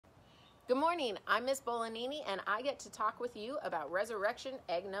Good morning, I'm Miss Bolanini, and I get to talk with you about resurrection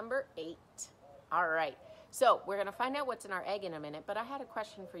egg number 8. All right, so we're gonna find out what's in our egg in a minute, but I had a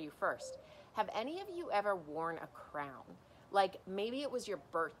question for you first. Have any of you ever worn a crown? Like maybe it was your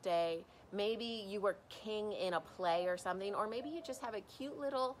birthday, maybe you were king in a play or something, or maybe you just have a cute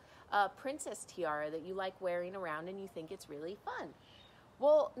little princess tiara that you like wearing around and you think it's really fun.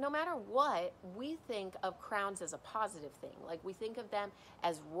 Well, no matter what, we think of crowns as a positive thing. Like we think of them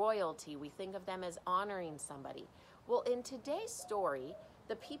as royalty. We think of them as honoring somebody. Well, in today's story,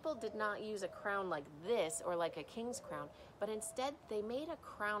 the people did not use a crown like this or like a king's crown, but instead they made a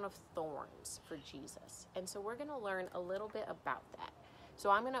crown of thorns for Jesus. And so we're going to learn a little bit about that. So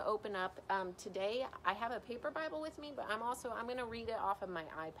I'm going to open up today. I have a paper Bible with me, but I'm going to read it off of my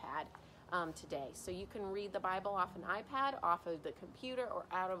iPad. Today. So you can read the Bible off an iPad, off of the computer, or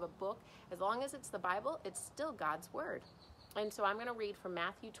out of a book. As long as it's the Bible, it's still God's Word. And so I'm going to read from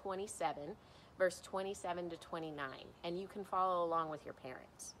Matthew 27, verse 27 to 29. And you can follow along with your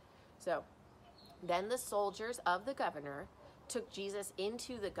parents. So, then the soldiers of the governor took Jesus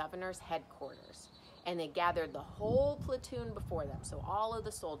into the governor's headquarters. And they gathered the whole platoon before them. So all of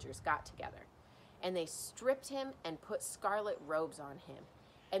the soldiers got together. And they stripped him and put scarlet robes on him.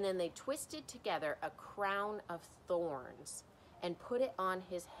 And then they twisted together a crown of thorns and put it on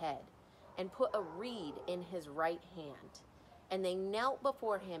his head and put a reed in his right hand. And they knelt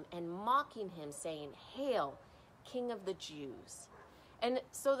before him and mocking him, saying, "Hail, King of the Jews." And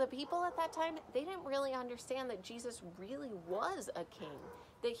so the people at that time, they didn't really understand that Jesus really was a king,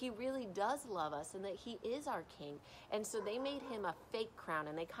 that he really does love us and that he is our king. And so they made him a fake crown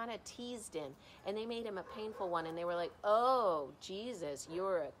and they kind of teased him and they made him a painful one. And they were like, "Oh, Jesus,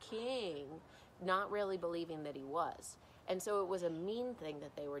 you're a king," not really believing that he was. And so it was a mean thing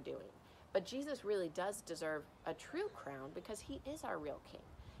that they were doing. But Jesus really does deserve a true crown because he is our real king.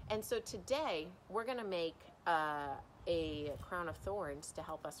 And so today we're going to make a crown of thorns to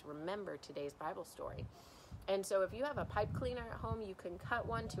help us remember today's Bible story. And so if you have a pipe cleaner at home, you can cut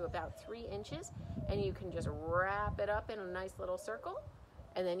one to about 3 inches and you can just wrap it up in a nice little circle.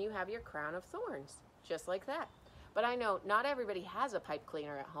 And then you have your crown of thorns, just like that. But I know not everybody has a pipe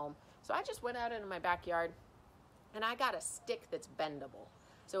cleaner at home. So I just went out into my backyard and I got a stick that's bendable.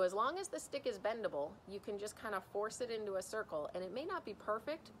 So as long as the stick is bendable, you can just kind of force it into a circle. And it may not be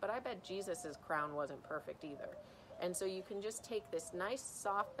perfect, but I bet Jesus's crown wasn't perfect either. And so you can just take this nice,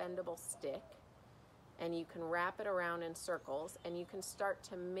 soft, bendable stick and you can wrap it around in circles and you can start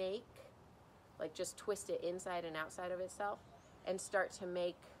to make, like just twist it inside and outside of itself and start to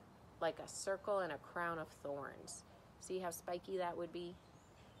make like a circle and a crown of thorns. See how spiky that would be?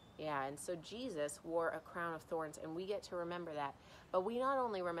 Yeah, and so Jesus wore a crown of thorns and we get to remember that. But we not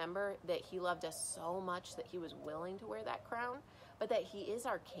only remember that he loved us so much that he was willing to wear that crown, but that he is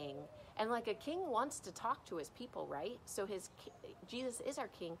our king. And like a king wants to talk to his people, right? So Jesus is our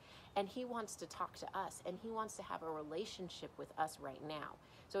king and he wants to talk to us and he wants to have a relationship with us right now.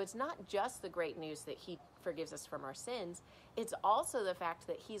 So it's not just the great news that he forgives us from our sins. It's also the fact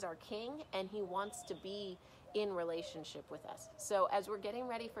that he's our king and he wants to be in relationship with us. So as we're getting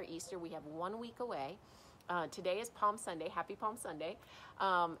ready for Easter, we have 1 week away. Today is Palm Sunday. Happy Palm Sunday.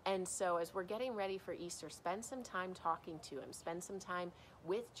 And so as we're getting ready for Easter, spend some time talking to him. Spend some time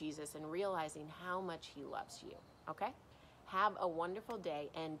with Jesus and realizing how much he loves you. Okay? Have a wonderful day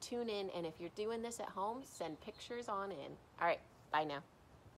and tune in. And if you're doing this at home, send pictures on in. All right. Bye now.